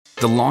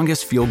The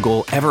longest field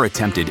goal ever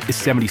attempted is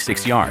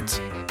 76 yards.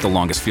 The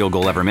longest field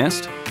goal ever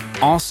missed?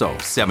 Also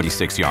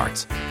 76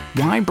 yards.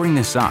 Why bring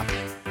this up?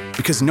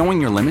 Because knowing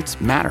your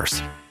limits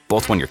matters,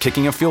 both when you're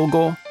kicking a field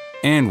goal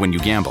and when you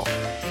gamble.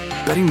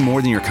 Betting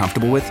more than you're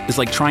comfortable with is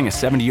like trying a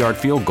 70-yard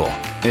field goal.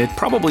 It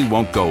probably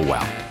won't go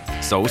well.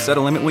 So set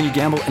a limit when you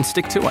gamble and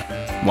stick to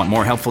it. Want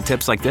more helpful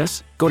tips like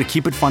this? Go to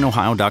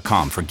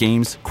keepitfunohio.com for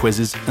games,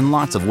 quizzes, and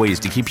lots of ways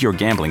to keep your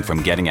gambling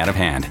from getting out of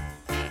hand.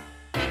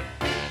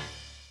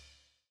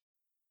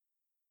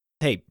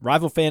 Hey,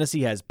 Rival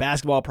Fantasy has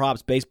basketball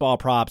props, baseball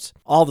props,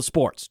 all the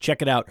sports.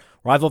 Check it out.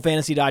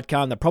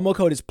 RivalFantasy.com. The promo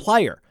code is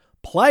PLAYER.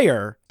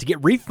 PLAYER to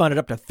get refunded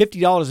up to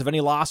 $50 of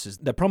any losses.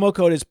 The promo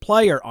code is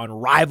PLAYER on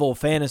Rival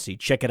Fantasy.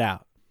 Check it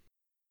out.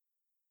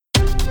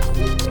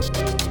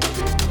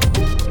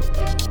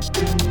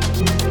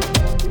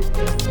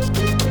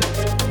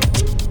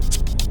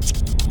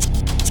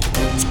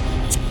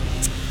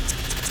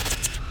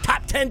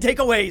 Top 10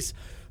 takeaways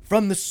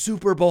from the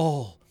Super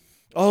Bowl.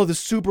 Oh, the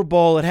Super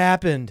Bowl, it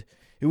happened.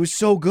 It was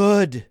so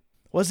good.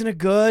 Wasn't it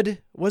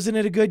good? Wasn't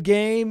it a good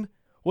game?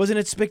 Wasn't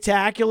it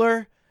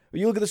spectacular?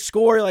 You look at the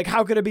score, you're like,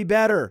 how could it be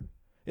better?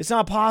 It's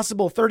not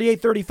possible.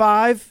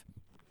 38-35.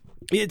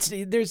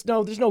 There's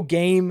no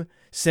game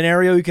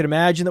scenario you could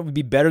imagine that would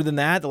be better than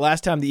that. The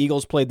last time the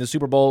Eagles played in the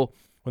Super Bowl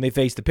when they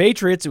faced the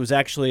Patriots, it was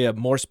actually a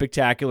more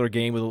spectacular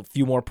game with a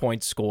few more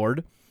points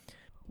scored.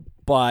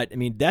 But, I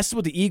mean, that's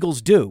what the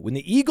Eagles do. When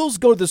the Eagles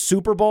go to the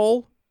Super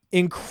Bowl,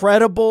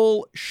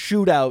 incredible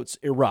shootouts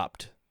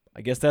erupt. I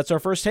guess that's our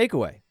first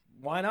takeaway.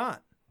 Why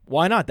not?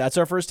 Why not? That's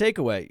our first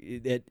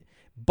takeaway.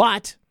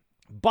 But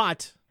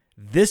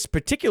this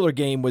particular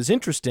game was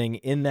interesting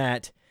in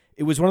that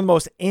it was one of the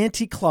most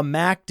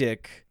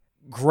anticlimactic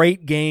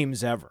great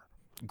games ever.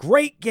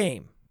 Great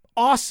game.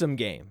 Awesome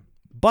game.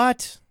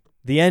 But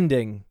the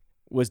ending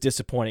was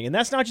disappointing. And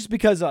that's not just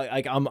because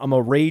I'm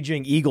a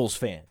raging Eagles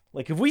fan.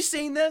 Like, have we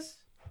seen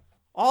this?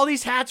 All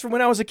these hats from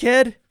when I was a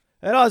kid?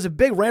 And I was a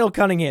big Randall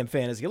Cunningham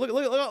fan. Look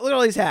at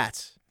all these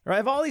hats. Right? I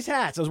have all these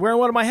hats. I was wearing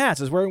one of my hats.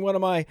 I was wearing one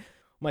of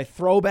my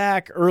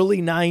throwback early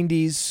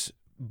 90s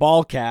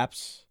ball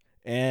caps.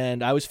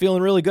 And I was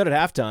feeling really good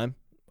at halftime.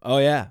 Oh,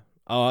 yeah.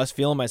 Oh, I was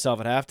feeling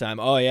myself at halftime.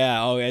 Oh,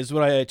 yeah. Oh, this is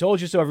what I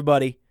told you so,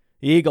 everybody.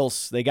 The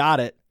Eagles, they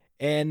got it.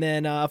 And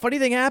then a funny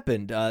thing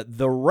happened.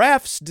 The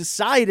refs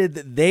decided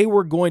that they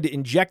were going to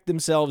inject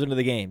themselves into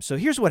the game. So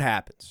here's what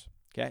happens.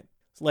 Okay?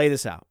 Let's lay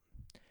this out.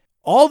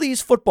 All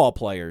these football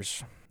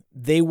players,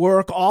 they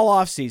work all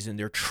offseason.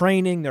 They're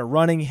training. They're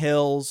running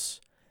hills.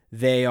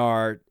 They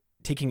are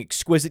taking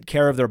exquisite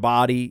care of their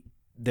body.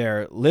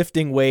 They're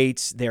lifting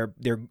weights. They're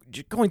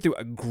going through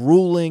a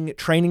grueling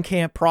training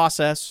camp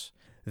process.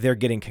 They're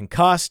getting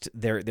concussed.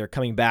 They're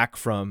coming back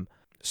from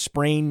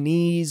sprained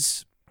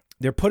knees.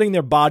 They're putting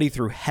their body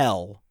through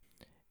hell.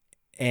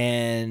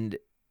 And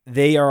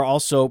they are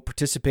also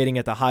participating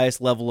at the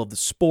highest level of the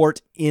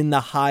sport in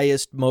the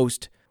highest,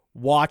 most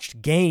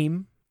watched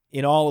game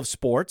in all of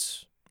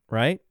sports,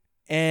 right?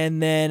 And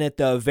then at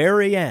the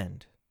very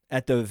end,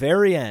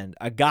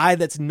 a guy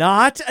that's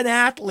not an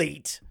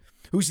athlete,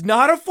 who's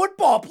not a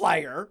football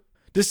player,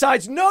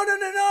 decides,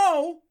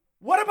 no,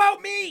 what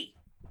about me?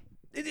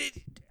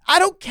 I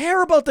don't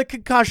care about the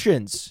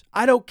concussions.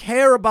 I don't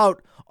care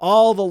about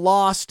all the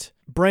lost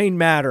brain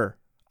matter.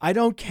 I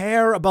don't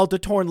care about the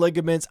torn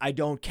ligaments. I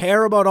don't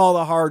care about all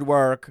the hard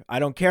work. I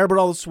don't care about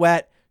all the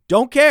sweat.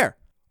 Don't care.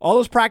 All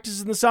those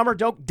practices in the summer,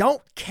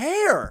 don't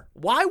care.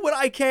 Why would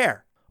I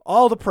care?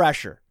 All the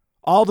pressure,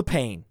 all the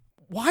pain.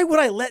 Why would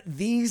I let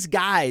these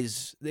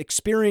guys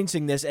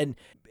experiencing this and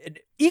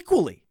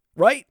equally,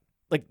 right?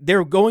 Like,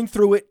 they're going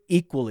through it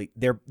equally.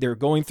 They're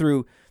going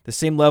through the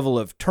same level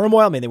of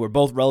turmoil. I mean, they were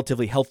both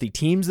relatively healthy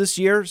teams this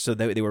year, so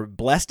they were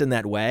blessed in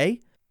that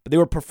way. But they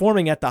were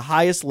performing at the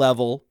highest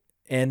level,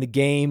 and the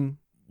game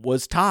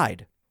was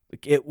tied.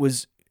 Like, it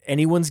was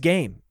anyone's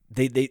game.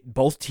 They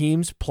both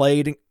teams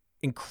played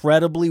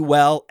incredibly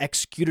well,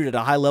 executed at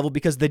a high level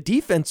because the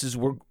defenses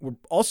were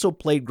also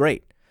played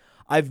great.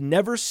 I've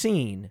never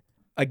seen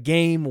a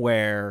game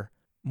where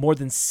more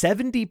than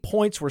 70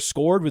 points were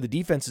scored where the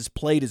defenses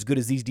played as good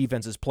as these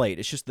defenses played.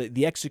 It's just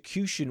the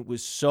execution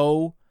was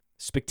so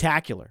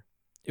spectacular.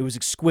 It was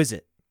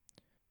exquisite.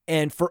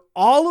 And for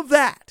all of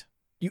that,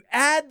 you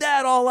add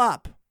that all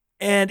up,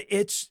 and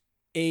it's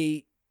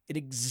an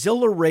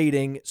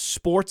exhilarating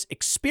sports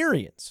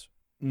experience,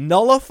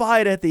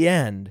 nullified at the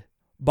end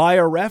by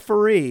a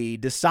referee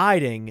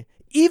deciding,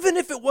 even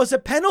if it was a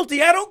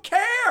penalty, I don't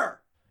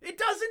care. It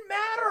doesn't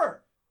matter.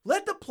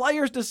 Let the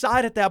players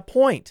decide at that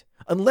point.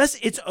 Unless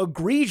it's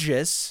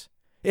egregious,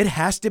 it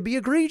has to be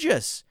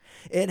egregious.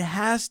 It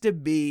has to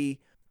be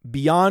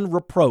beyond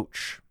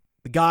reproach.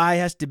 The guy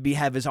has to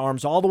have his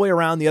arms all the way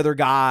around the other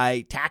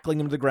guy, tackling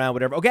him to the ground,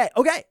 whatever. Okay,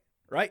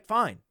 right,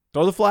 fine.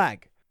 Throw the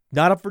flag.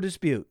 Not up for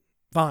dispute.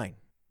 Fine.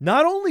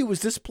 Not only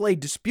was this play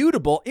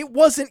disputable, it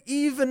wasn't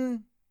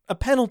even a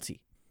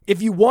penalty.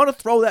 If you want to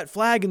throw that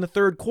flag in the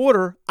third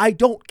quarter, I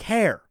don't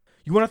care.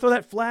 You want to throw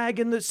that flag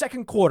in the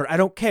second quarter? I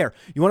don't care.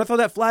 You want to throw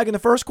that flag in the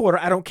first quarter?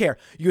 I don't care.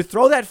 You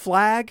throw that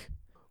flag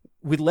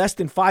with less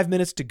than 5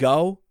 minutes to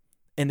go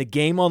and the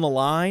game on the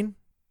line,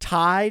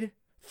 tied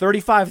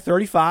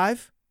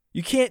 35-35.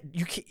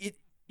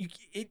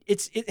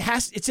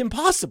 It's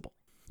impossible.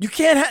 You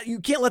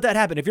can't let that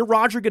happen. If you're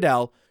Roger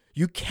Goodell,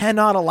 you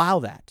cannot allow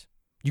that.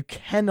 You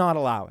cannot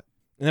allow it.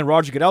 And then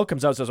Roger Goodell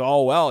comes out and says,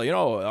 "Oh, well,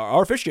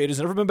 our officiating has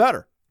never been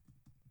better."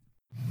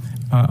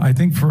 I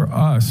think for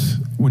us,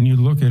 when you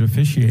look at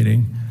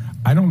officiating,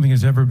 I don't think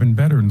it's ever been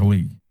better in the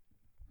league.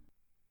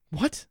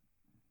 What?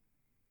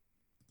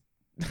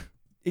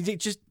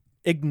 Just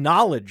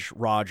acknowledge,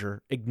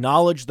 Roger.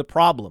 Acknowledge the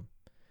problem.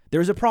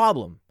 There's a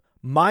problem.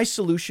 My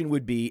solution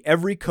would be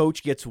every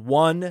coach gets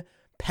one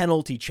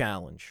penalty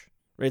challenge.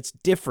 It's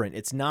different.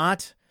 It's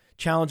not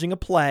challenging a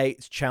play.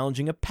 It's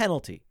challenging a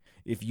penalty.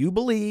 If you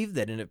believe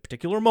that in a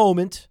particular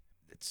moment,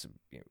 it's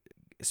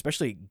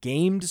especially a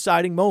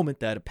game-deciding moment,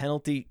 that a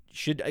penalty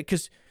should,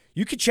 because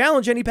you could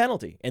challenge any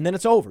penalty and then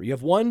it's over. You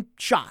have one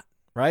shot,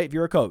 right? If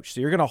you're a coach,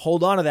 so you're going to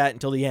hold on to that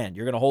until the end.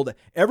 You're going to hold it.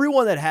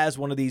 Everyone that has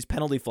one of these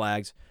penalty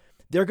flags,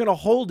 they're going to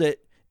hold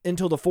it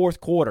until the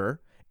fourth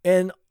quarter.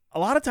 And a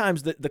lot of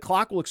times the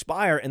clock will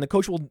expire and the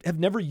coach will have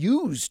never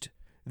used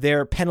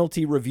their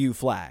penalty review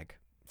flag.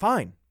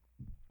 Fine.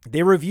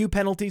 They review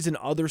penalties in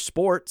other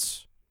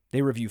sports.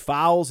 They review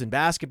fouls in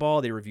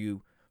basketball. They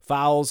review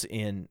fouls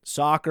in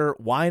soccer.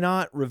 Why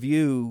not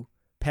review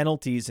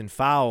penalties and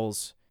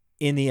fouls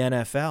in the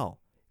NFL?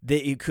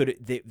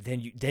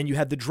 Then you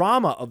have the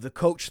drama of the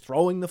coach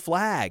throwing the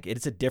flag.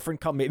 It's a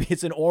different color. Maybe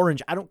it's an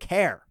orange. I don't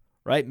care,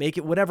 right? Make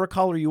it whatever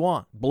color you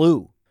want.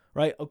 Blue,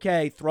 right?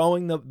 Okay,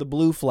 throwing the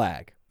blue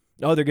flag.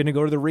 Oh, they're going to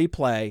go to the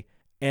replay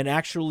and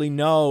actually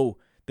know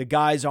the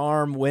guy's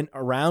arm went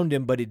around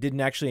him, but it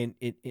didn't actually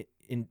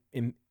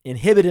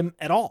inhibit him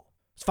at all.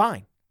 It's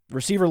fine. The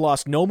receiver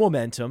lost no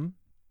momentum.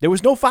 There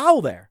was no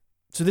foul there.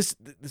 So this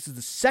is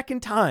the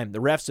second time the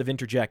refs have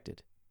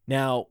interjected.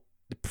 Now,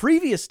 the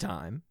previous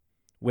time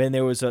when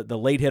there was the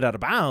late hit out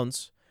of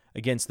bounds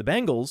against the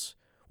Bengals,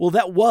 well,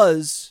 that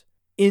was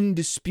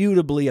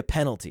indisputably a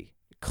penalty.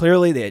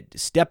 Clearly, they had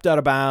stepped out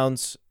of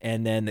bounds,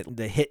 and then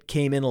the hit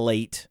came in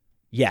late.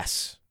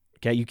 Yes.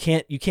 Okay, you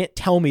can't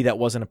tell me that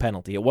wasn't a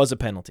penalty. It was a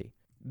penalty.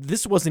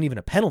 This wasn't even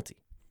a penalty.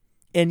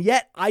 And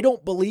yet, I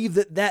don't believe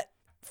that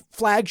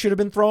flag should have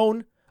been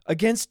thrown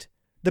against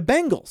the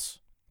Bengals.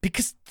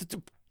 Because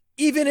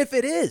even if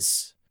it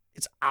is,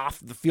 it's off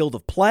the field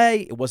of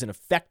play. It wasn't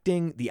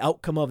affecting the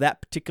outcome of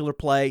that particular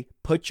play.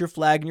 Put your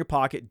flag in your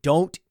pocket.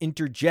 Don't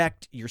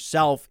interject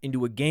yourself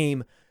into a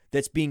game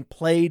that's being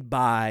played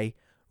by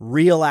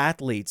real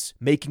athletes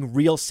making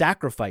real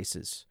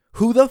sacrifices.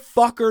 Who the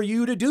fuck are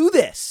you to do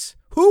this?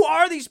 Who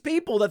are these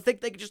people that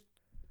think they can just,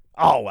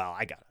 oh, well,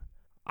 I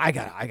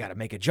gotta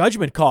make a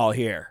judgment call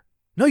here.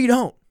 No, you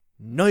don't.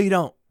 No, you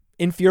don't.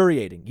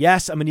 Infuriating.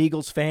 Yes, I'm an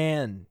Eagles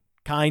fan.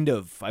 Kind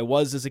of. I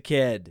was as a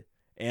kid.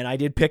 And I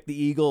did pick the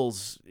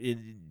Eagles.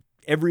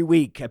 Every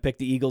week I picked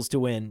the Eagles to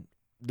win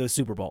the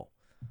Super Bowl.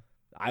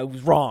 I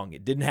was wrong.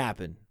 It didn't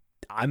happen.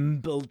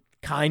 I'm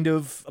kind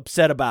of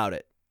upset about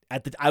it.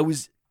 I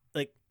was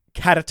like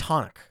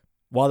catatonic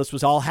while this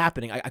was all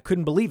happening. I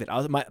couldn't believe it.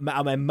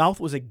 My mouth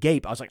was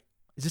agape. I was like,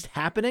 is this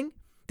happening?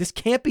 This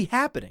can't be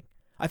happening.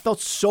 I felt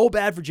so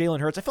bad for Jalen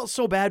Hurts. I felt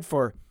so bad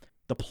for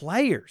the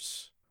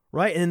players,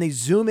 right? And then they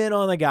zoom in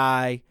on the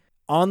guy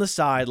on the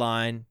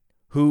sideline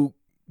who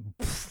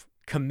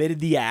committed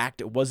the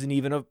act. It wasn't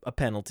even a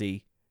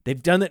penalty.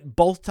 They've done it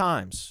both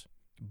times.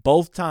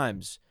 Both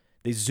times.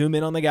 They zoom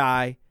in on the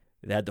guy.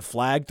 They had the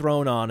flag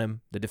thrown on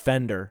him, the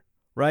defender,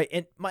 right?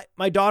 And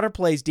my daughter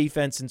plays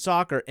defense in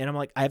soccer, and I'm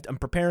like, I'm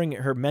preparing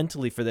her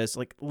mentally for this.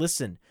 Like,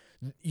 listen,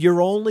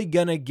 you're only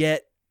going to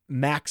get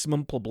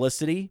maximum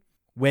publicity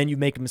when you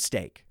make a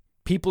mistake.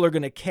 People are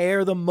going to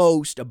care the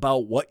most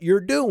about what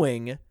you're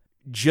doing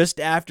just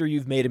after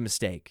you've made a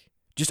mistake.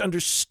 Just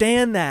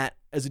understand that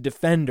as a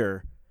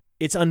defender,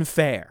 it's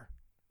unfair,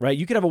 right?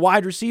 You could have a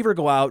wide receiver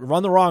go out,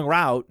 run the wrong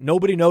route.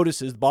 Nobody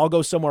notices. The ball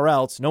goes somewhere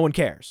else. No one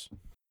cares.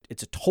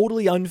 It's a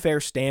totally unfair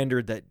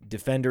standard that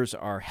defenders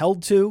are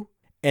held to.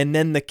 And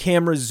then the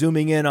camera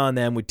zooming in on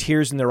them with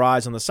tears in their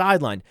eyes on the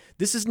sideline.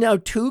 This is now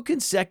 2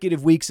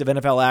 consecutive weeks of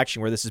NFL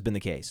action where this has been the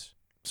case.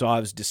 So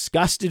I was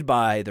disgusted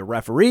by the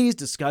referees,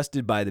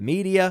 disgusted by the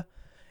media.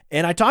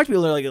 And I talked to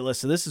people like,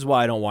 listen, this is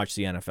why I don't watch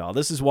the NFL.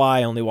 This is why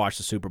I only watch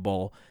the Super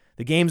Bowl.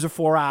 The games are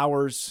 4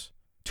 hours,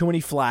 too many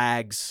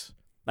flags.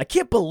 I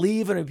can't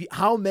believe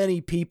how many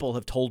people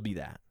have told me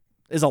that.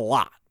 There's a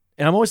lot.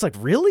 And I'm always like,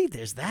 really?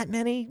 There's that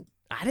many?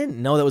 I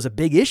didn't know that was a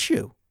big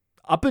issue.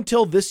 Up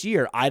until this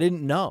year, I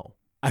didn't know.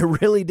 I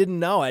really didn't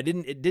know. It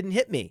didn't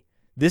hit me.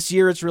 This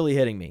year, it's really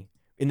hitting me.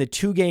 In the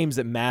 2 games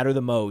that matter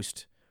the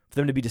most, for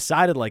them to be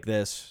decided like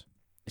this,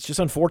 it's just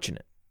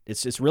unfortunate.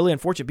 It's really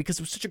unfortunate because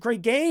it was such a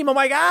great game. Oh,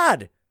 my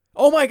God.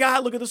 Oh, my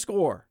God. Look at the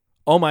score.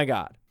 Oh, my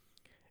God.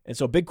 And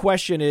so big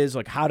question is,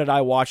 like, how did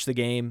I watch the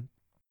game?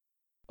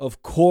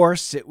 Of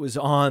course, it was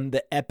on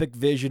the Epic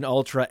Vision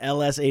Ultra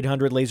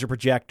LS800 laser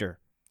projector.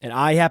 And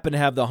I happen to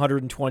have the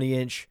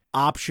 120-inch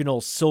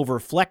optional silver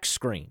flex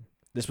screen.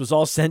 This was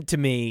all sent to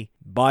me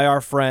by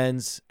our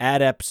friends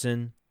at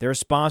Epson. Their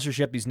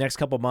sponsorship these next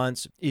couple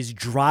months is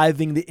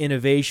driving the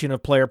innovation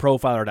of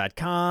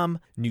playerprofiler.com.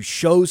 New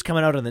shows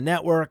coming out on the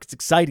network. It's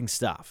exciting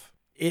stuff.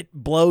 It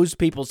blows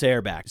people's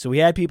hair back. So we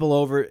had people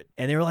over,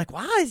 and they were like,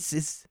 wow,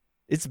 it's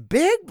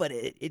big, but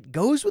it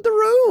goes with the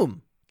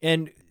room.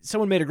 And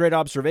someone made a great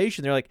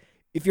observation. They're like,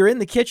 if you're in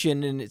the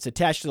kitchen and it's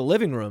attached to the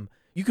living room,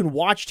 you can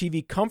watch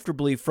TV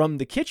comfortably from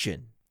the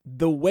kitchen.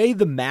 The way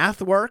the math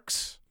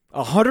works,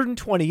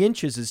 120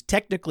 inches is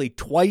technically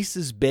twice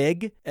as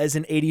big as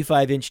an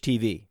 85-inch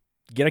TV.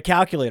 Get a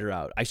calculator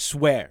out, I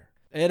swear.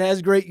 It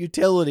has great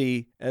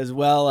utility as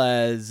well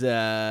as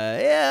a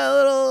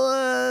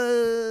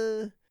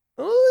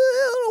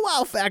little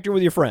wow factor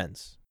with your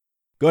friends.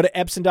 Go to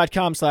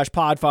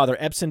Epson.com/podfather,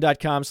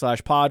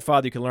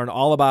 Epson.com/podfather. You can learn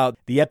all about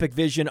the Epic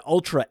Vision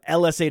Ultra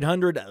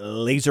LS800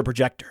 laser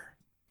projector.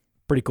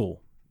 Pretty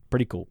cool.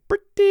 Pretty cool.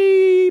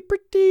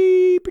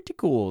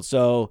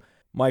 So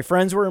my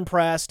friends were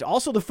impressed.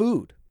 Also the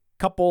food.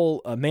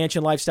 Couple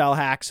mansion lifestyle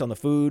hacks on the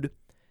food.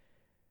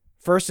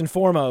 First and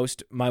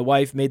foremost, my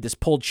wife made this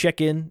pulled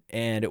chicken,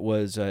 and it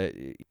was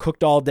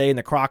cooked all day in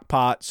the crock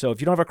pot. So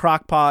if you don't have a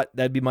crock pot,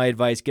 that'd be my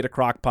advice. Get a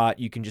crock pot.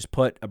 You can just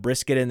put a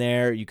brisket in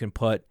there. You can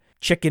put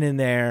chicken in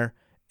there,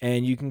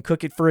 and you can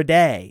cook it for a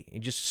day. You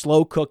just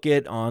slow cook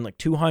it on like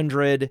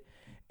 200,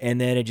 and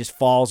then it just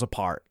falls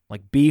apart.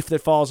 Like beef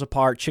that falls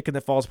apart, chicken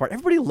that falls apart.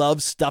 Everybody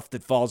loves stuff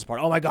that falls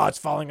apart. Oh my God, it's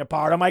falling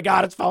apart. Oh my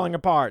God, it's falling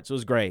apart. So it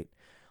was great.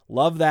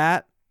 Love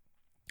that.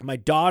 My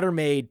daughter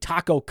made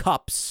taco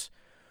cups.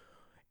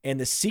 And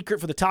the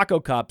secret for the taco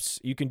cups,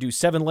 you can do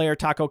 7-layer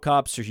taco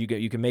cups, or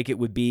you can make it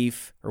with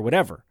beef or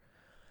whatever.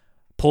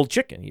 Pulled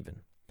chicken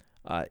even,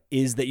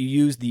 is that you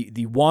use the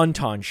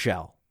wonton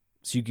shell.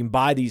 So you can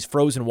buy these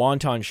frozen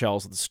wonton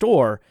shells at the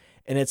store,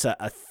 and it's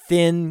a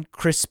thin,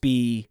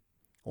 crispy,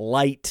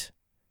 light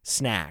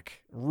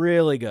snack.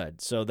 Really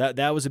good. So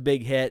that was a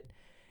big hit.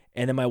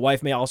 And then my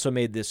wife also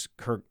made this,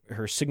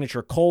 her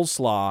signature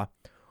coleslaw,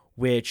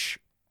 which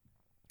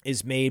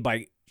is made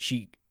by,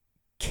 she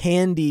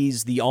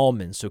candies the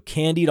almonds. So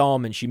candied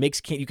almonds. She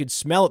makes, you could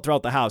smell it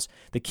throughout the house,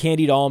 the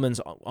candied almonds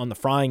on the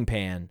frying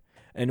pan.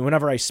 And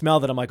whenever I smell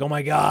that, I'm like, oh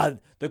my God,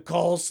 the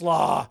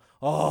coleslaw.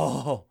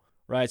 Oh,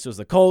 right. So it was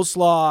the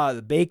coleslaw,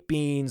 the baked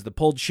beans, the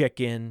pulled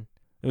chicken.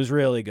 It was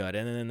really good.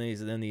 And then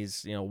these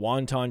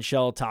wonton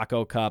shell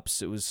taco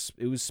cups. It was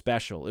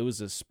special. It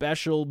was a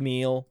special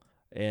meal.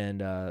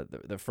 And our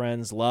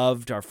friends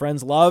loved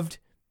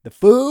the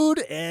food,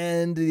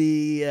 and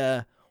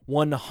the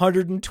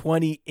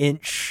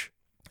 120-inch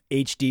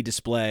HD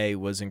display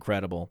was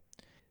incredible.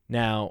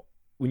 Now,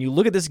 when you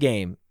look at this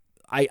game,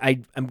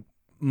 I'm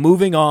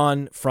moving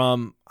on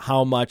from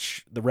how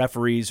much the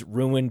referees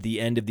ruined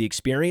the end of the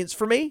experience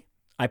for me.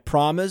 I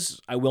promise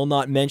I will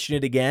not mention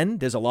it again.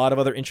 There's a lot of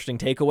other interesting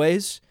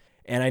takeaways,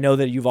 and I know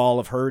that you've all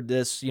have heard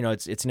this.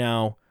 It's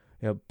now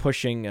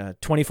pushing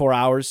 24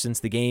 hours since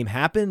the game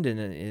happened, and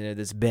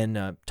it's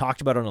been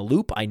talked about on a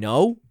loop. I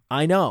know.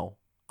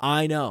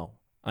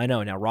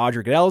 Now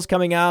Roger Goodell's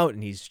coming out,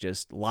 and he's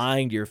just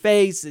lying to your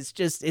face.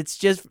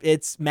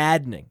 It's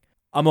maddening.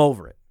 I'm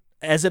over it.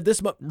 As of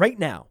this right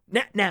now.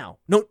 Now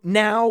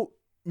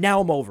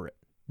I'm over it.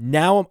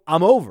 Now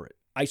I'm over it.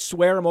 I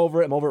swear I'm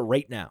over it. I'm over it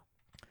right now.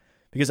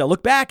 Because I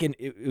look back, and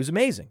it was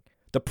amazing.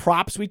 The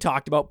props we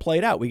talked about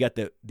played out. We got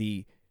the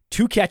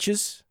 2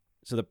 catches.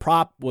 So the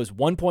prop was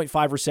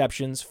 1.5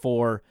 receptions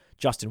for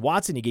Justin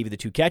Watson. He gave you the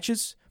 2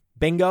 catches.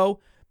 Bingo.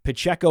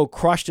 Pacheco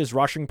crushed his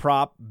rushing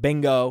prop.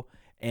 Bingo.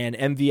 And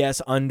MVS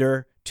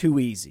under. Too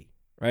easy.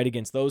 Right?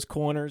 Against those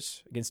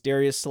corners. Against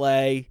Darius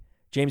Slay.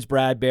 James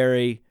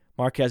Bradbury.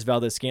 Marquez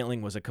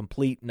Valdes-Scantling was a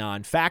complete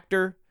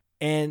non-factor.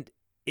 And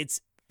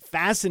it's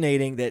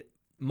fascinating that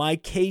my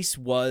case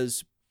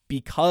was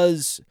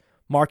because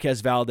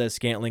Marquez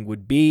Valdes-Scantling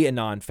would be a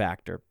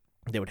non-factor.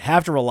 They would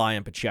have to rely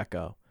on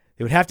Pacheco.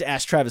 They would have to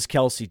ask Travis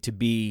Kelce to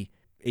be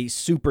a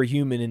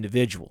superhuman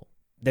individual.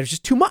 There's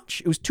just too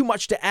much. It was too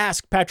much to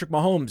ask Patrick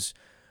Mahomes,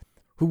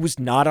 who was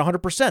not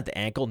 100%, the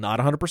ankle not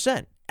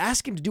 100%.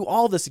 Ask him to do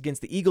all this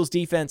against the Eagles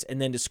defense and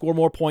then to score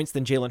more points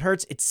than Jalen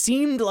Hurts. It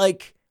seemed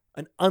like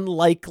an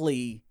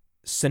unlikely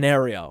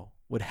scenario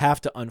would have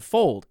to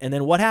unfold. And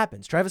then what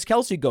happens? Travis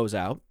Kelce goes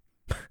out.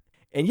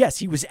 And yes,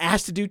 he was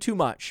asked to do too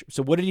much.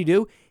 So what did he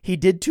do? He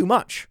did too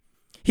much.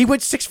 He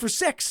went 6 for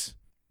 6,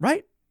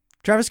 right?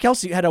 Travis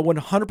Kelce had a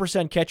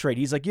 100% catch rate.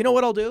 He's like, you know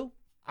what I'll do?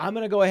 I'm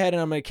going to go ahead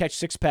and I'm going to catch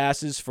 6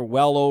 passes for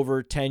well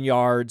over 10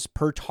 yards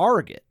per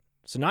target.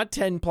 So not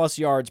 10 plus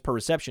yards per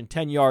reception,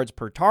 10 yards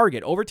per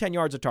target, over 10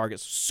 yards a target.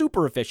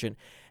 Super efficient.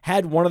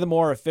 Had one of the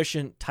more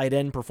efficient tight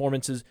end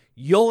performances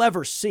you'll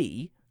ever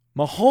see.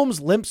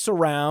 Mahomes limps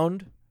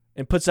around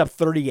and puts up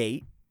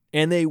 38,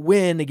 and they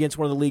win against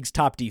one of the league's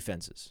top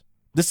defenses.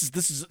 This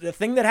is the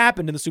thing that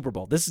happened in the Super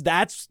Bowl. That's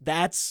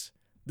the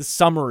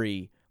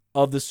summary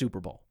of the Super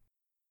Bowl.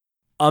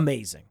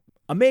 Amazing.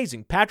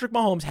 Patrick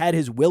Mahomes had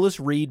his Willis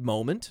Reed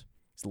moment.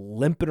 He's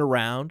limping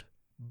around.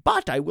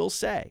 But I will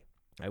say,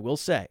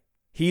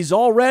 he's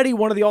already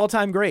one of the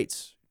all-time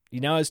greats. He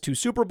now has 2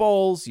 Super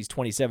Bowls. He's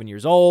 27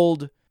 years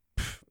old.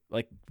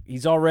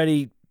 He's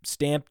already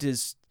stamped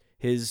his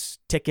his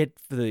ticket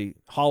for the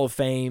Hall of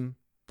Fame.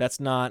 That's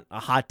not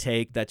a hot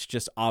take. That's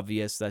just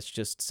obvious. That's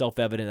just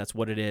self-evident. That's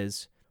what it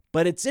is.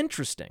 But it's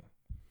interesting.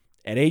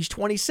 At age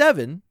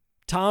 27,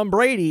 Tom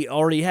Brady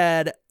already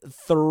had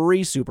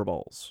 3 Super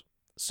Bowls.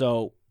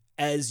 So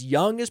as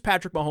young as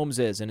Patrick Mahomes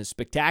is and as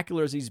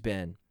spectacular as he's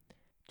been,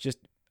 just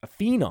a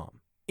phenom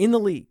in the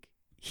league,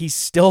 he's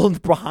still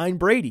behind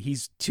Brady.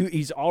 He's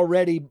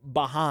already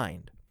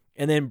behind.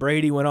 And then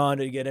Brady went on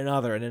to get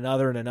another and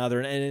another and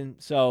another.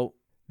 And so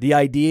the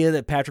idea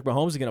that Patrick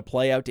Mahomes is going to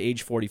play out to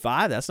age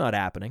 45, that's not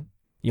happening.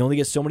 You only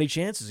get so many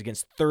chances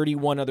against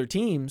 31 other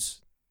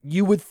teams.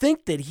 You would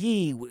think that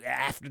he,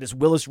 after this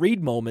Willis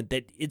Reed moment,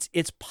 that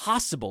it's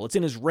possible, it's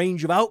in his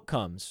range of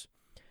outcomes,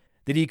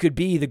 that he could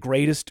be the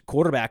greatest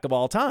quarterback of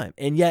all time.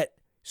 And yet,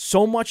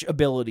 so much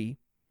ability,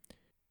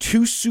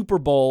 2 Super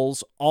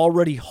Bowls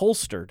already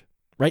holstered,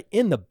 right,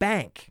 in the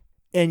bank.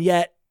 And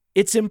yet,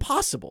 it's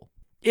impossible.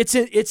 It's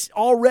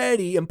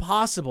already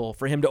impossible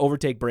for him to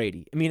overtake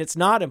Brady. I mean, it's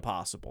not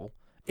impossible.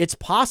 It's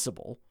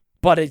possible,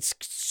 but it's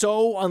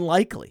so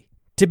unlikely.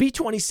 To be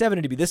 27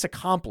 and to be this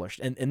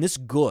accomplished and this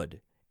good,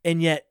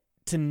 and yet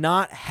to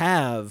not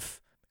have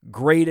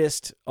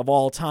greatest of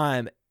all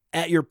time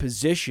at your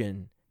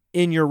position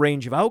in your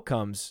range of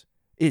outcomes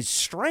is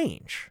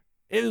strange.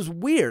 It was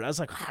weird. I was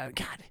like, oh,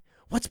 God,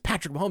 what's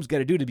Patrick Mahomes got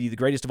to do to be the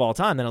greatest of all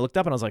time? Then I looked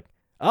up and I was like,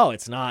 oh,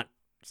 it's not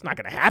going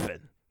to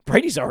happen.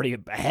 Brady's already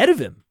ahead of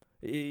him.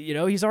 You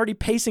know, he's already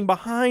pacing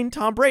behind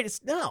Tom Brady. It's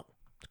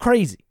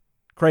crazy.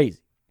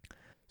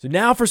 So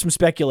now for some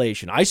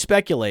speculation. I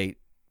speculate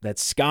that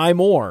Sky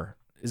Moore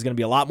is going to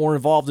be a lot more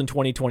involved in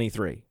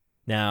 2023.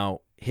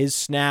 Now, his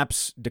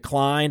snaps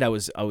declined. I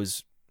was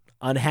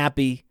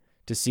unhappy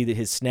to see that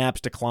his snaps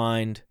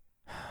declined.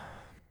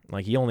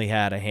 Like, he only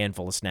had a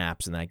handful of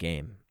snaps in that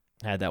game.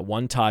 Had that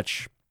one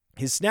touch.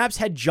 His snaps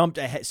had jumped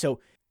ahead. So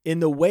in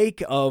the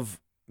wake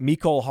of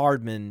Mecole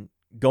Hardman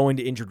going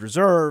to injured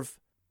reserve,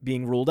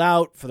 being ruled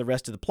out for the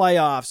rest of the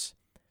playoffs,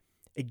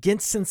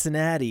 against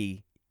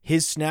Cincinnati,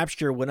 his snap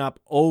share went up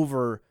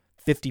over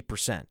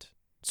 50%.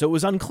 So it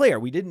was unclear.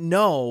 We didn't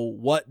know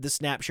what the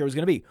snap share was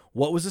going to be.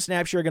 What was the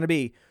snap share going to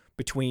be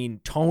between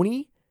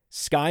Tony,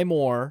 Sky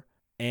Moore,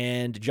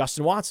 and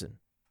Justin Watson?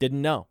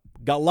 Didn't know.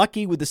 Got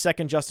lucky with the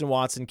second Justin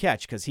Watson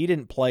catch because he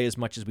didn't play as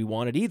much as we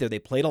wanted either. They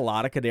played a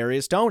lot of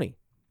Kadarius Toney.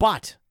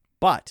 But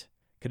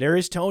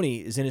Kadarius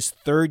Toney is in his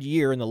 3rd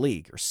year in the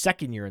league, or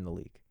 2nd year in the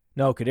league.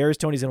 No, Kadarius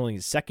Toney's in only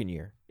his 2nd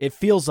year. It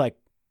feels like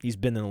he's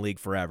been in the league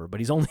forever, but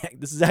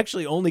this is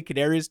actually only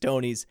Kadarius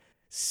Toney's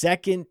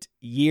 2nd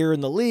year in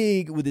the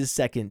league with his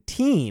 2nd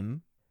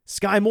team.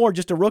 Sky Moore,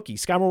 just a rookie.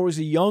 Sky Moore was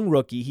a young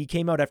rookie. He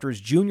came out after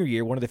his junior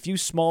year, one of the few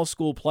small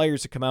school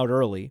players to come out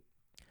early.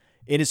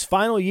 In his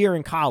final year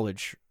in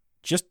college,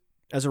 just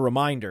as a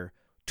reminder,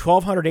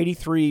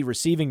 1,283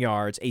 receiving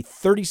yards, a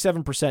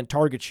 37%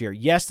 target share.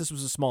 Yes, this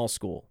was a small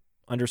school.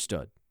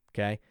 Understood.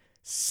 Okay.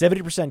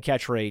 70%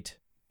 catch rate.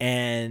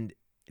 And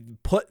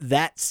put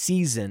that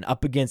season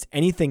up against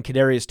anything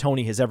Kadarius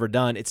Toney has ever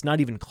done, it's not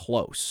even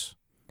close.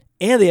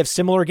 And they have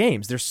similar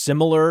games. They're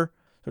similar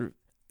sort of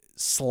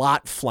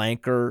slot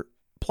flanker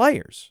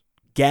players.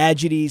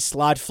 Gadgety,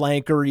 slot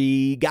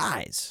flankery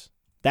guys.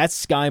 That's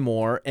Sky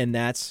Moore, and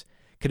that's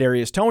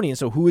Kadarius Toney. And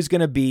so who is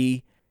going to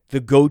be the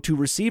go-to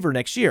receiver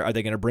next year? Are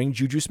they going to bring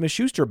Juju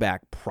Smith-Schuster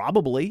back?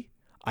 Probably.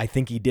 I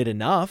think he did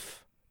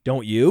enough.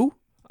 Don't you?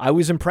 I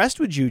was impressed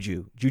with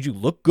Juju. Juju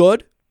looked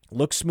good.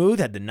 Looked smooth,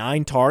 had the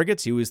 9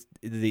 targets. He was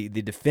the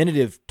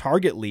definitive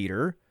target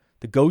leader,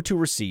 the go-to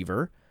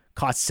receiver,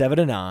 caught 7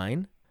 to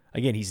 9.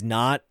 Again, he's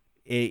not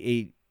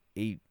a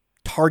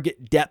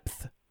target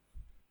depth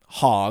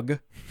hog,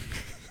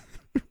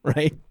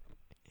 right?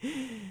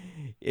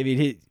 I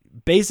mean,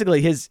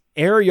 basically his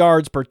air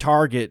yards per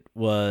target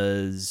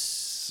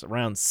was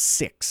around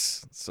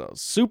 6. So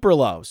super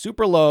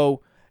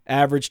low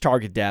average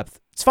target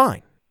depth. It's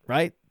fine,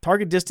 right?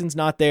 Target distance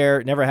not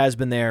there, never has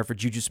been there for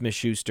Juju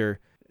Smith-Schuster.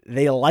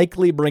 They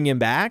likely bring him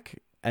back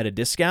at a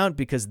discount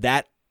because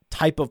that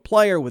type of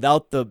player,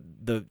 without the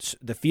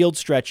field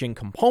stretching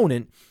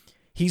component,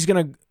 he's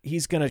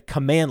gonna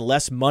command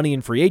less money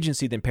in free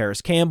agency than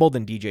Paris Campbell,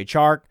 than DJ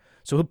Chark.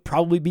 So he'll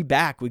probably be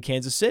back with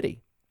Kansas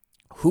City.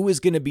 Who is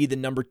going to be the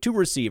number 2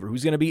 receiver?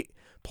 Who's going to be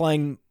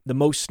playing the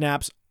most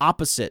snaps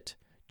opposite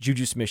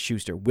Juju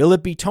Smith-Schuster? Will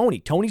it be Tony?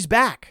 Tony's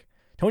back.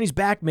 Tony's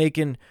back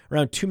making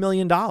around $2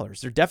 million.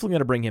 They're definitely going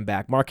to bring him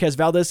back. Marquez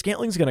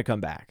Valdez-Scantling's going to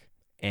come back.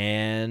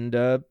 And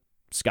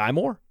Sky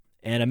Moore.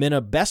 And I'm in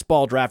a best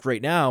ball draft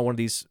right now, one of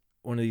these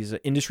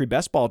industry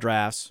best ball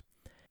drafts.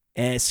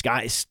 And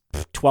Sky's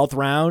 12th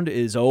round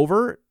is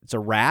over. It's a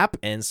wrap,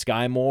 and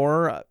Sky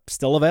Moore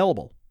still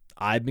available.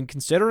 I've been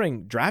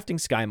considering drafting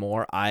Sky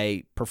Moore.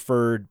 I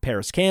preferred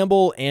Paris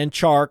Campbell and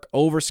Chark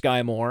over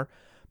Sky Moore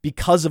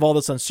because of all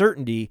this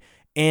uncertainty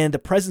and the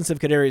presence of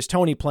Kadarius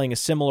Toney playing a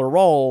similar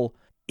role,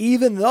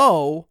 even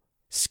though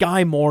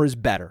Sky Moore is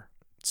better.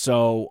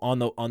 So on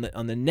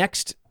the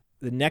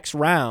next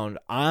round,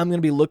 I'm going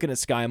to be looking at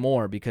Sky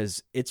Moore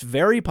because it's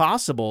very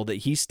possible that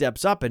he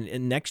steps up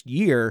and next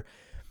year,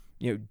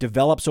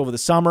 develops over the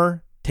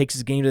summer, takes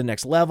his game to the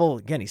next level.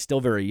 Again, he's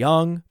still very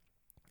young,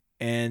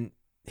 and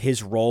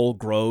his role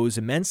grows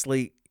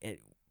immensely.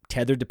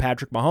 Tethered to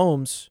Patrick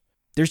Mahomes,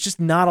 there's just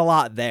not a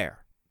lot there.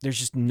 There's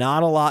just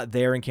not a lot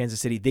there in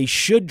Kansas City. They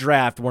should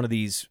draft one of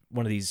these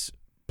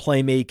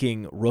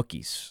playmaking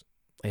rookies.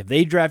 If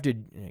they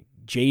drafted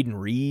Jaden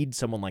Reed,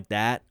 someone like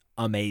that,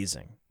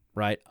 amazing,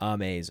 right?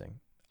 Amazing.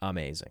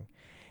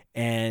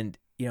 And,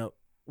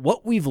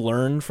 what we've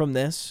learned from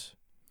this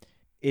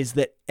is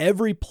that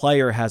every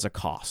player has a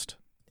cost.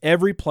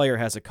 Every player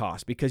has a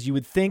cost, because you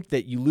would think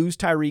that you lose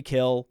Tyreek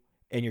Hill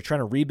and you're trying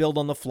to rebuild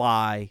on the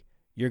fly.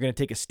 You're going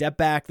to take a step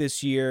back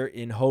this year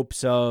in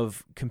hopes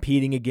of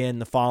competing again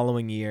the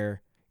following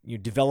year. You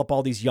develop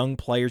all these young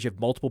players. You have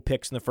multiple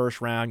picks in the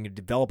first round. You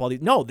develop all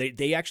these. No,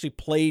 they actually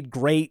played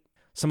great.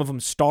 Some of them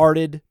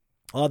started.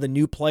 A lot of the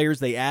new players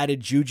they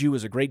added, Juju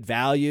was a great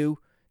value.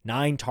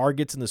 9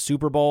 targets in the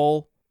Super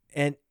Bowl.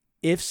 And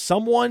if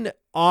someone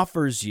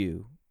offers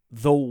you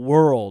the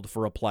world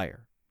for a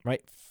player,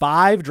 right?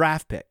 5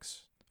 draft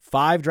picks,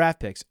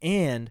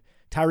 and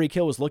Tyreek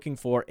Hill was looking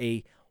for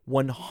a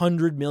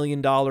 $100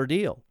 million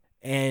deal.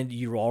 And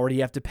you already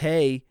have to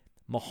pay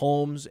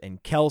Mahomes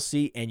and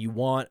Kelsey, and you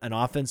want an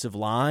offensive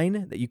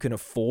line that you can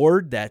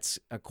afford that's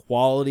a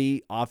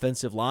quality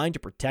offensive line to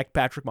protect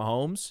Patrick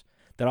Mahomes.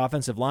 That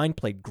offensive line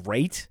played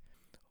great.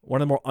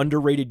 One of the more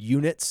underrated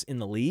units in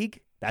the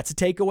league. That's a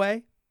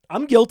takeaway.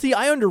 I'm guilty.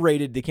 I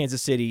underrated the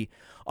Kansas City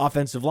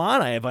offensive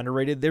line. I have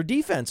underrated their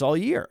defense all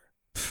year.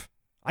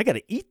 I got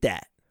to eat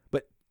that.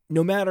 But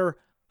no matter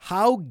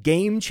how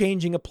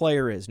game-changing a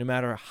player is, no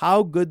matter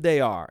how good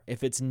they are,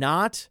 if it's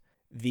not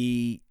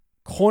the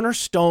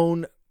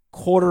cornerstone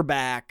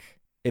quarterback,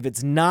 if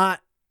it's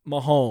not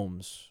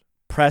Mahomes,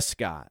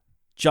 Prescott,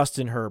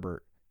 Justin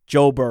Herbert,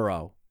 Joe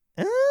Burrow,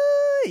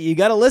 you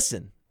got to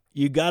listen.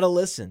 You got to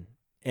listen.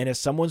 And if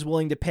someone's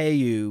willing to pay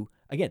you,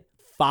 again,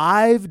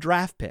 5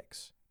 draft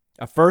picks,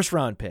 a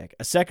first-round pick,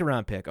 a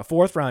second-round pick, a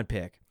fourth-round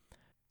pick,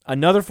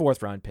 another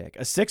fourth-round pick,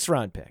 a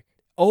sixth-round pick,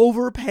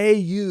 overpay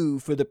you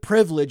for the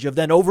privilege of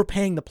then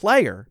overpaying the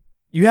player,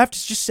 you have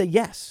to just say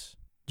yes.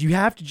 You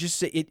have to just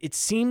say it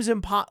seems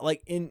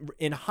like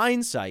in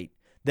hindsight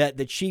that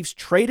the Chiefs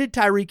traded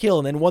Tyreek Hill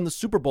and then won the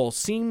Super Bowl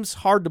seems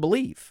hard to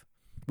believe.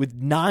 With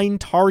 9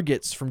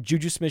 targets from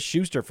Juju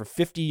Smith-Schuster for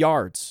 50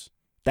 yards.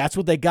 That's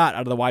what they got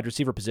out of the wide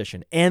receiver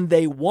position. And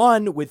they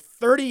won with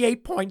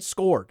 38 points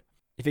scored.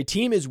 If a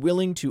team is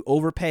willing to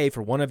overpay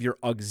for one of your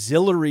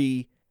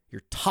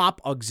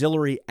top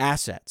auxiliary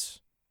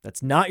assets,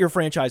 that's not your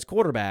franchise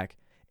quarterback,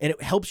 and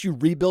it helps you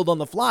rebuild on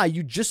the fly,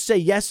 you just say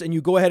yes and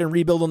you go ahead and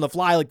rebuild on the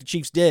fly like the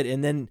Chiefs did,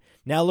 and then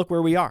now look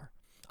where we are.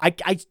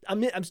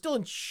 I'm still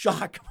in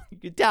shock. You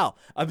can tell.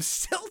 I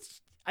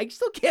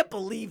still can't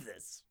believe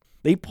this.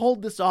 They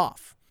pulled this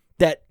off.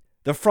 That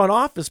the front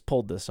office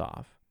pulled this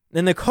off,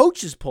 and the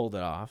coaches pulled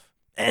it off,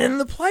 and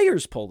the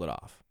players pulled it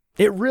off.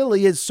 It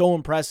really is so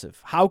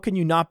impressive. How can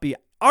you not be?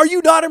 Are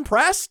you not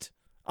impressed?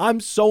 I'm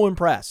so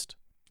impressed.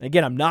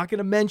 Again, I'm not going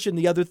to mention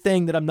the other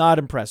thing that I'm not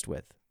impressed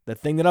with. The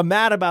thing that I'm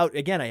mad about,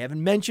 again, I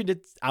haven't mentioned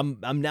it. I'm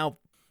now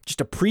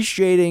just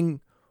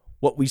appreciating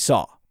what we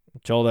saw.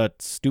 All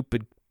that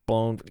stupid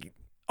blown.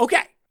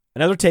 Okay.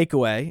 Another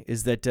takeaway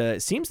is that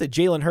it seems that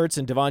Jalen Hurts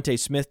and Devontae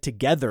Smith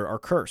together are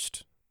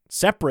cursed.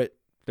 Separate,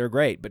 they're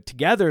great, but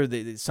together,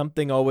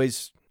 something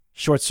always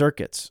short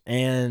circuits.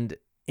 And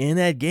in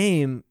that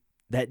game,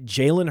 that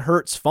Jalen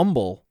Hurts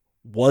fumble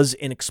was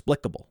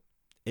inexplicable.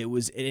 It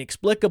was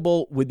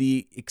inexplicable with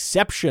the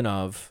exception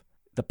of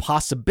the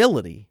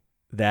possibility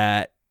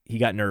that he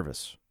got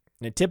nervous.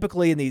 And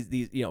typically in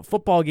these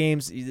football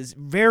games, it's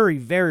very,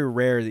 very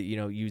rare that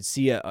you'd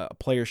see a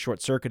player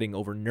short-circuiting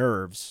over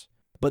nerves.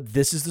 But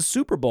this is the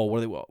Super Bowl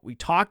where we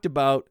talked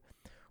about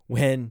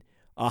when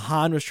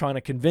Ahan was trying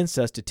to convince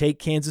us to take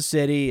Kansas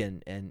City,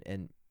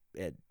 and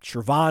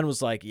Shervon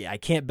was like, yeah, I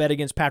can't bet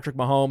against Patrick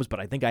Mahomes, but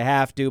I think I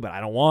have to, but I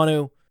don't want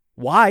to.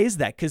 Why is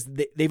that? Because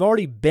they've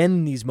already been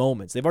in these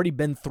moments. They've already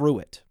been through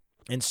it.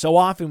 And so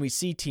often we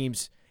see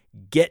teams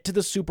get to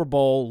the Super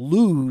Bowl,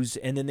 lose,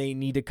 and then they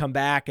need to come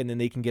back, and then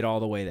they can get all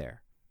the way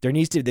there.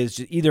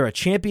 There's either a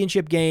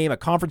championship game, a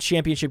conference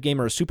championship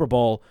game, or a Super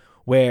Bowl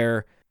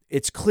where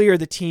it's clear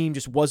the team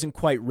just wasn't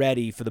quite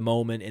ready for the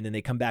moment, and then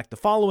they come back the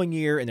following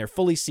year, and they're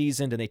fully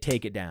seasoned, and they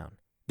take it down.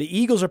 The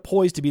Eagles are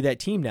poised to be that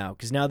team now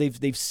because now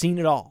they've seen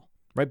it all,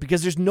 right?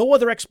 Because there's no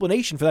other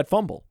explanation for that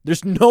fumble.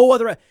 There's no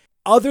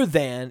other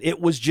than it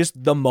was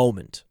just the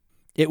moment.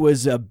 It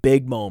was a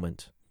big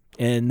moment,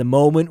 and the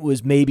moment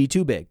was maybe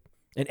too big.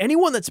 And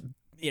anyone that's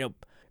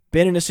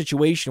been in a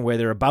situation where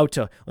they're about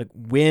to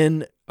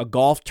win a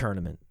golf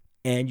tournament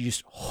and you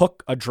just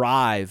hook a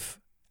drive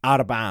out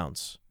of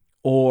bounds,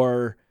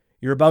 or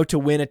you're about to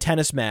win a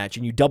tennis match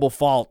and you double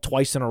fault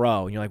twice in a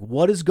row, and you're like,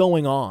 what is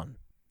going on?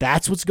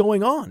 That's what's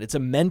going on. It's a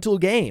mental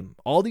game.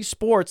 All these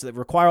sports that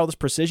require all this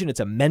precision, it's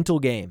a mental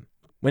game.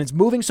 When it's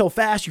moving so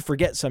fast, you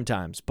forget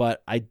sometimes.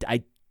 But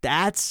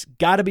that's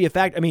got to be a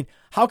fact. I mean,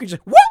 how could you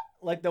just, whoop,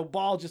 like the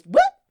ball just,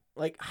 whoop,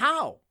 like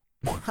how?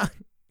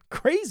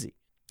 Crazy.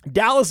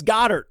 Dallas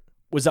Goedert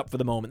was up for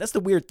the moment. That's the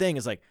weird thing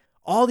is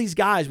all these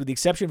guys, with the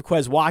exception of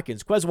Quez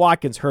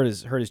Watkins hurt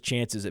his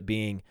chances at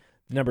being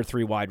the number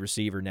 3 wide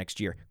receiver next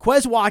year.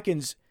 Quez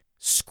Watkins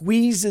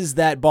squeezes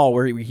that ball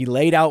where he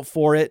laid out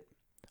for it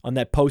on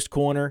that post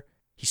corner.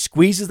 He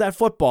squeezes that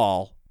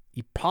football.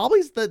 He probably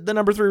is the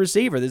number 3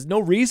 receiver. There's no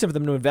reason for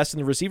them to invest in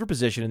the receiver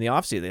position in the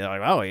offseason. They're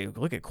like, oh,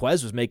 look at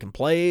Quez was making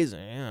plays.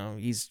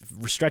 He's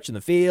stretching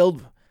the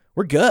field.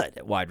 We're good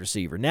at wide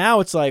receiver. Now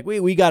it's like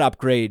we got to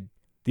upgrade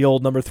the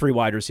old number 3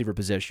 wide receiver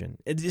position.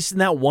 And just in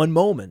that one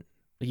moment,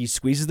 he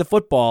squeezes the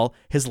football,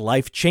 his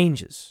life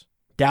changes.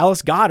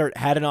 Dallas Goedert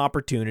had an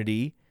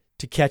opportunity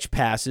to catch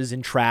passes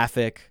in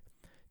traffic,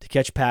 to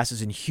catch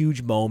passes in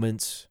huge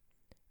moments,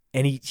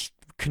 and he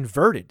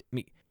converted. I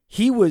mean,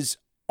 he was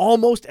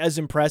almost as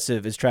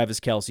impressive as Travis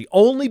Kelce.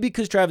 Only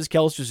because Travis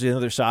Kelce was on the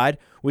other side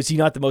was he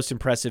not the most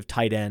impressive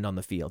tight end on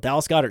the field.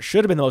 Dallas Goedert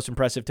should have been the most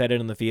impressive tight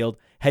end on the field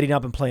had he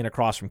not been playing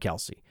across from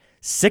Kelce.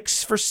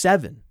 6 for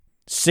 7,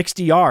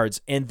 60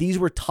 yards, and these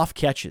were tough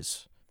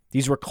catches.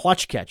 These were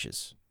clutch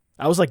catches.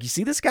 I was like, you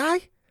see this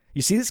guy?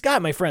 You see this guy?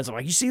 My friends, I'm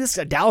like, you see this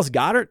guy, Dallas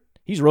Goedert?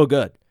 He's real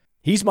good.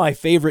 He's my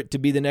favorite to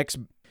be the next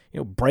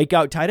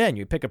breakout tight end.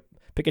 You pick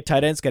a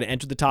tight end that's got to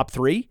enter the top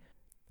 3.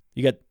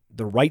 You got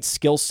the right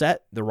skill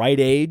set, the right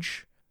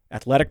age,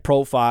 athletic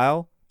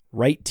profile,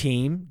 right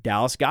team,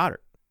 Dallas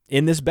Goedert.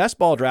 In this best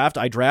ball draft,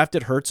 I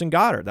drafted Hurts and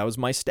Goddard. That was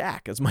my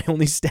stack. That's my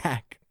only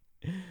stack.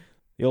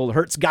 The old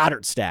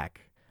Hurts-Goddard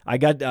stack. I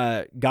got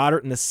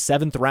Goddard in the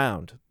 7th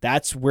round.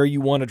 That's where you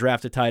want to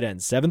draft a tight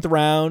end. 7th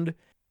round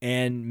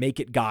and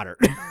make it Goddard.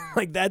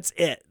 Like, that's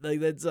it.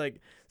 Like, that's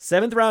like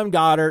 7th round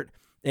Goddard,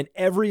 and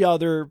every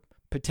other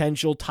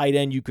potential tight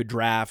end you could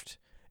draft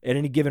at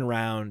any given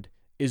round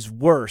is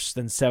worse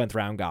than 7th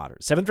round Goddard.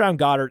 7th round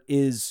Goddard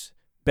is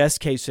best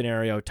case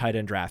scenario tight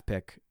end draft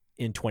pick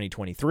in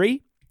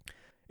 2023.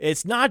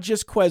 It's not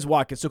just Quez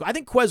Watkins. So I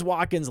think Quez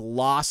Watkins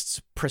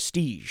lost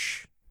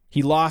prestige.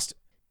 He lost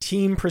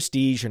team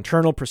prestige,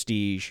 internal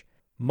prestige.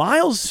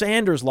 Miles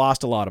Sanders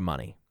lost a lot of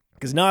money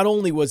because not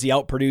only was he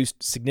outproduced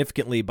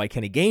significantly by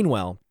Kenny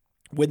Gainwell,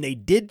 when they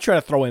did try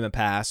to throw him a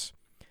pass,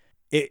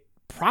 it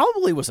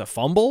probably was a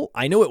fumble.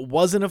 I know it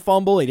wasn't a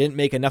fumble. He didn't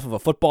make enough of a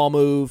football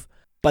move,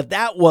 but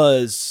that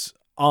was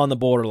on the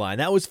borderline.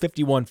 That was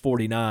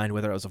 51-49,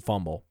 whether it was a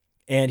fumble.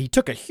 And he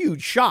took a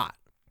huge shot.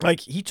 Like,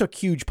 he took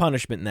huge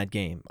punishment in that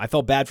game. I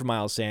felt bad for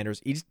Miles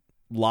Sanders. He just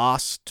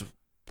lost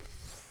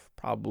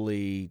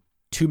probably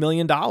 $2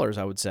 million,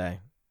 I would say.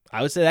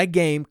 I would say that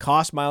game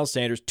cost Miles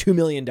Sanders $2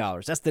 million.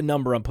 That's the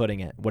number I'm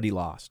putting at, what he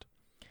lost.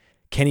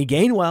 Kenny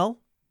Gainwell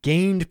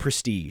gained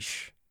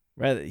prestige.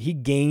 Rather, he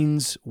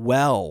gains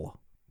well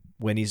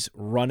when he's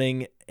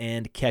running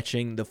and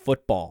catching the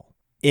football.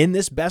 In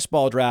this best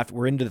ball draft,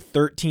 we're into the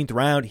 13th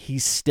round.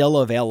 He's still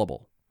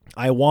available.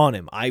 I want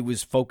him. I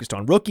was focused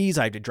on rookies.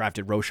 I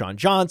drafted Roshan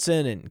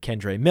Johnson and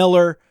Kendre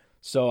Miller.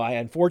 So I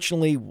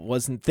unfortunately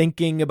wasn't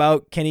thinking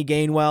about Kenny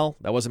Gainwell.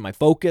 That wasn't my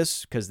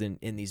focus because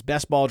in these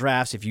best ball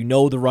drafts, if you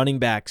know the running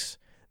backs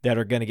that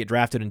are going to get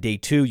drafted in day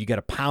 2, you got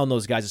to pound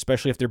those guys,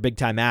 especially if they're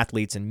big-time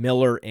athletes, and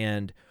Miller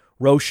and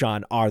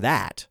Roshan are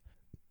that.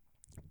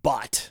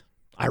 But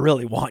I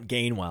really want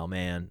Gainwell,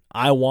 man.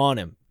 I want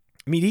him.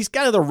 I mean, he's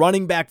kind of the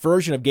running back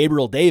version of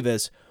Gabriel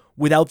Davis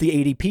without the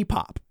ADP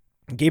pop.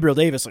 Gabriel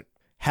Davis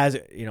has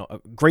a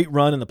great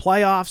run in the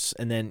playoffs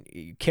and then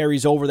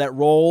carries over that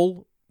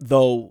role,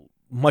 though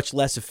much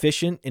less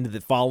efficient, into the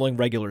following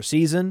regular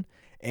season.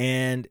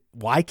 And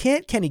why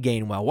can't Kenny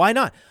Gainwell? Why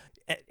not?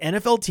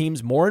 NFL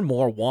teams more and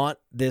more want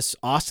this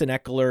Austin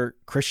Eckler,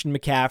 Christian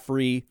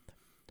McCaffrey,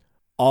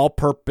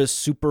 all-purpose,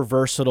 super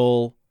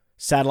versatile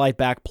satellite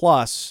back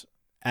plus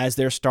as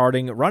their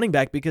starting running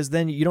back, because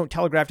then you don't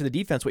telegraph to the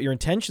defense what your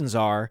intentions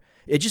are.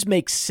 It just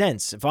makes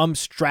sense. If I'm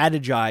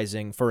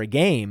strategizing for a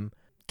game,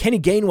 Kenny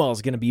Gainwell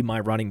is going to be my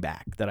running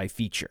back that I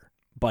feature.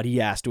 But he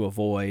has to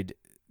avoid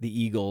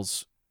the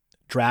Eagles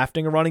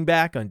drafting a running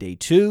back on day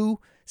 2,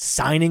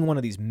 signing one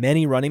of these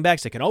many running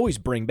backs they can always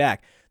bring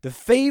back. The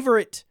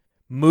favorite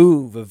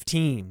move of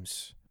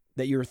teams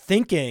that you're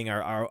thinking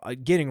are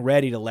getting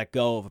ready to let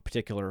go of a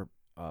particular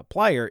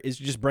player is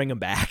just bring him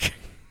back.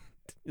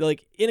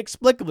 Like,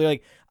 inexplicably,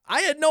 like,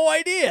 I had no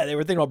idea they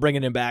were thinking about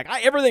bringing him back.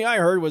 Everything I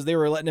heard was they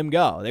were letting him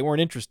go. They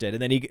weren't interested.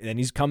 And then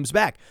he comes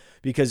back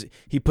because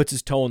he puts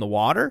his toe in the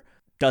water,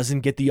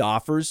 doesn't get the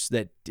offers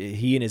that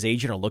he and his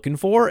agent are looking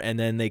for, and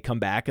then they come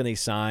back and they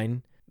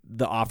sign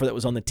the offer that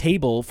was on the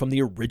table from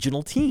the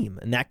original team.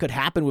 And that could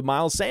happen with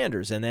Miles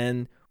Sanders. And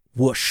then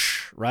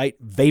whoosh, right?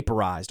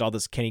 Vaporized all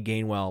this Kenny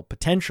Gainwell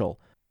potential.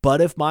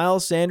 But if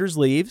Miles Sanders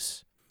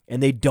leaves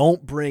and they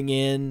don't bring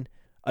in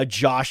a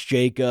Josh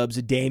Jacobs,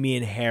 a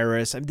Damian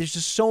Harris, I mean, there's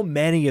just so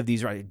many of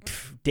these, right?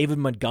 David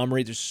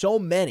Montgomery, there's so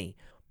many.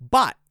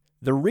 But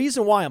the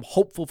reason why I'm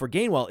hopeful for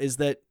Gainwell is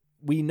that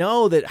we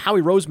know that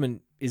Howie Roseman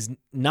is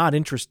not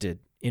interested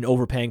in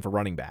overpaying for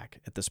running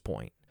back at this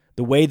point.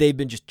 The way they've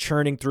been just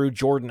churning through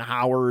Jordan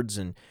Howards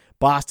and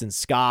Boston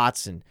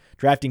Scotts and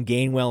drafting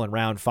Gainwell in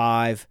round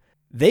 5,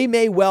 they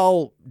may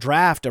well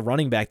draft a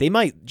running back. They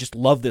might just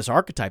love this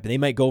archetype and they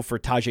might go for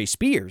Tajay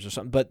Spears or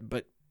something.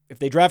 But if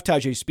they draft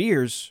Tajay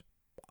Spears,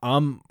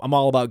 I'm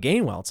all about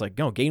Gainwell. It's like,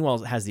 no,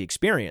 Gainwell has the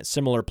experience.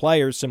 Similar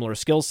players, similar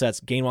skill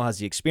sets. Gainwell has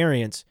the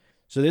experience.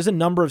 So there's a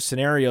number of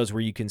scenarios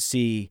where you can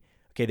see,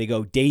 okay, they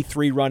go day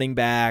 3 running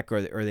back,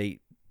 or they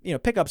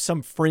pick up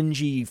some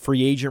fringy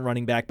free agent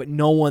running back, but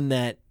no one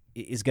that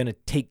is going to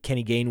take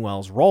Kenny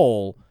Gainwell's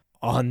role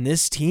on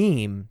this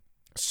team,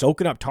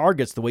 soaking up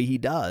targets the way he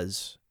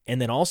does, and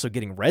then also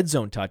getting red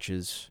zone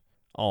touches.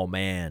 Oh,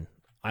 man,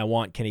 I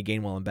want Kenny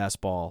Gainwell in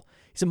best ball.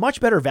 He's a much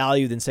better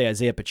value than, say,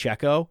 Isaiah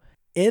Pacheco.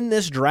 In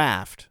this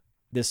draft,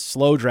 this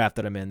slow draft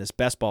that I'm in, this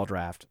best ball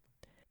draft,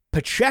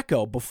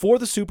 Pacheco, before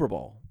the Super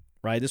Bowl,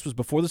 right? This was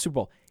before the Super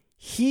Bowl.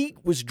 He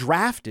was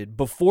drafted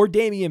before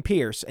Dameon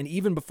Pierce and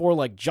even before,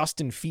 like,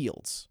 Justin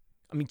Fields.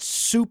 I mean,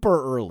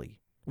 super early.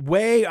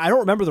 I don't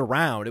remember the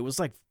round. It was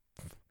like,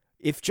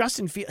 if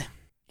Justin Fields,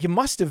 he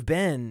must have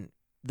been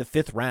the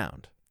 5th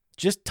round.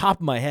 Just top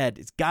of my head,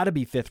 it's got to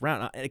be 5th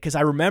round. Because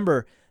I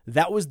remember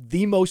that was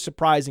the most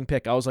surprising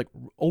pick. I was like,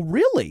 oh,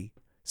 really?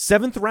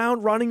 7th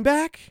round running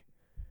back?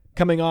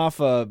 Coming off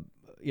a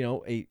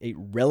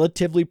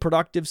relatively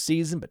productive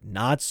season, but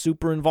not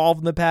super involved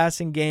in the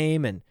passing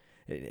game, and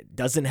it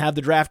doesn't have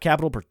the draft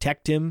capital to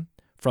protect him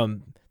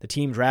from the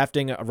team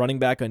drafting a running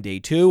back on day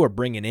 2 or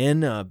bringing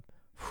in.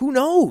 Who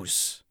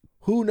knows?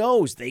 Who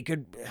knows? They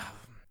could.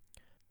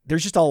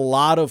 There's just a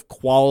lot of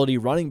quality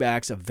running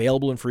backs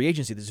available in free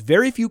agency. There's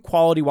very few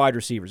quality wide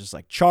receivers. It's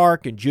like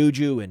Chark and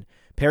Juju and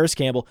Paris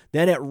Campbell.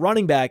 Then at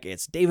running back,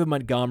 it's David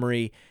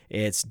Montgomery,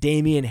 it's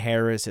Damian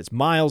Harris, it's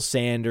Miles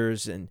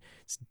Sanders, and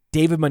it's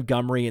David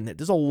Montgomery. And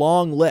there's a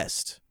long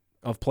list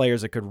of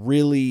players that could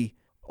really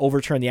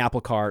overturn the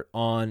apple cart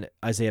on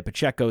Isaiah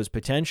Pacheco's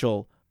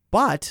potential.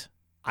 But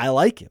I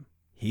like him.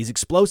 He's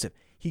explosive.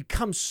 He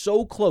comes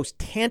so close,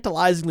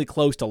 tantalizingly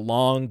close to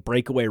long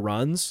breakaway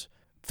runs,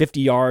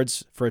 50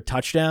 yards for a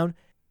touchdown.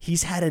 He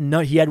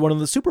had one in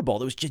the Super Bowl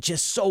that was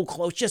just so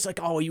close, just like,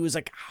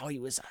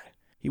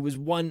 he was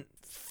one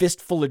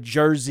fistful of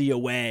jersey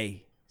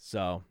away.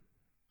 So,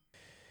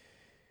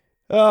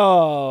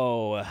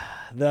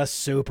 the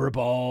Super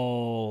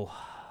Bowl.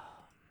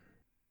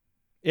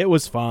 It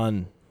was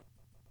fun.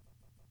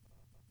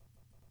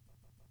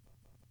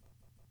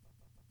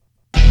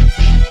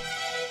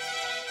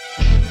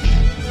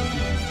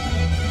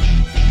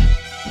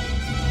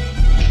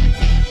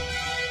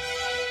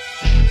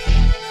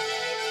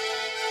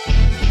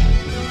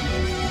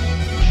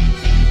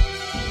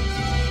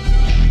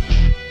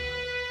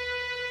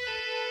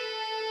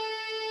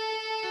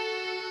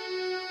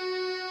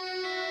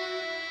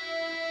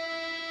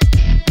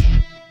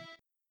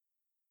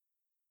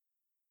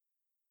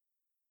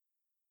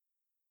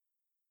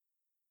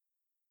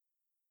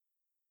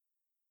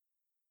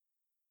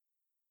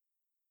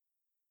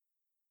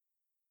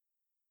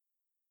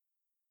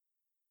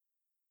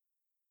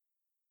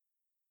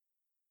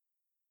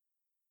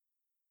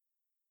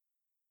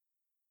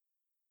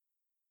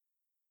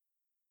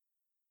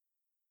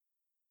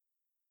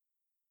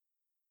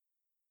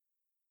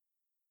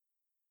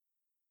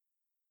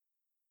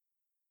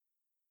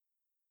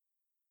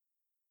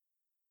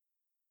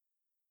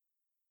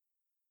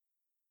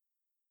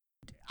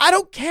 I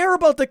don't care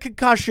about the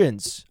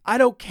concussions. I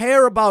don't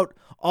care about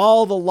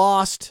all the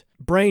lost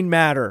brain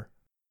matter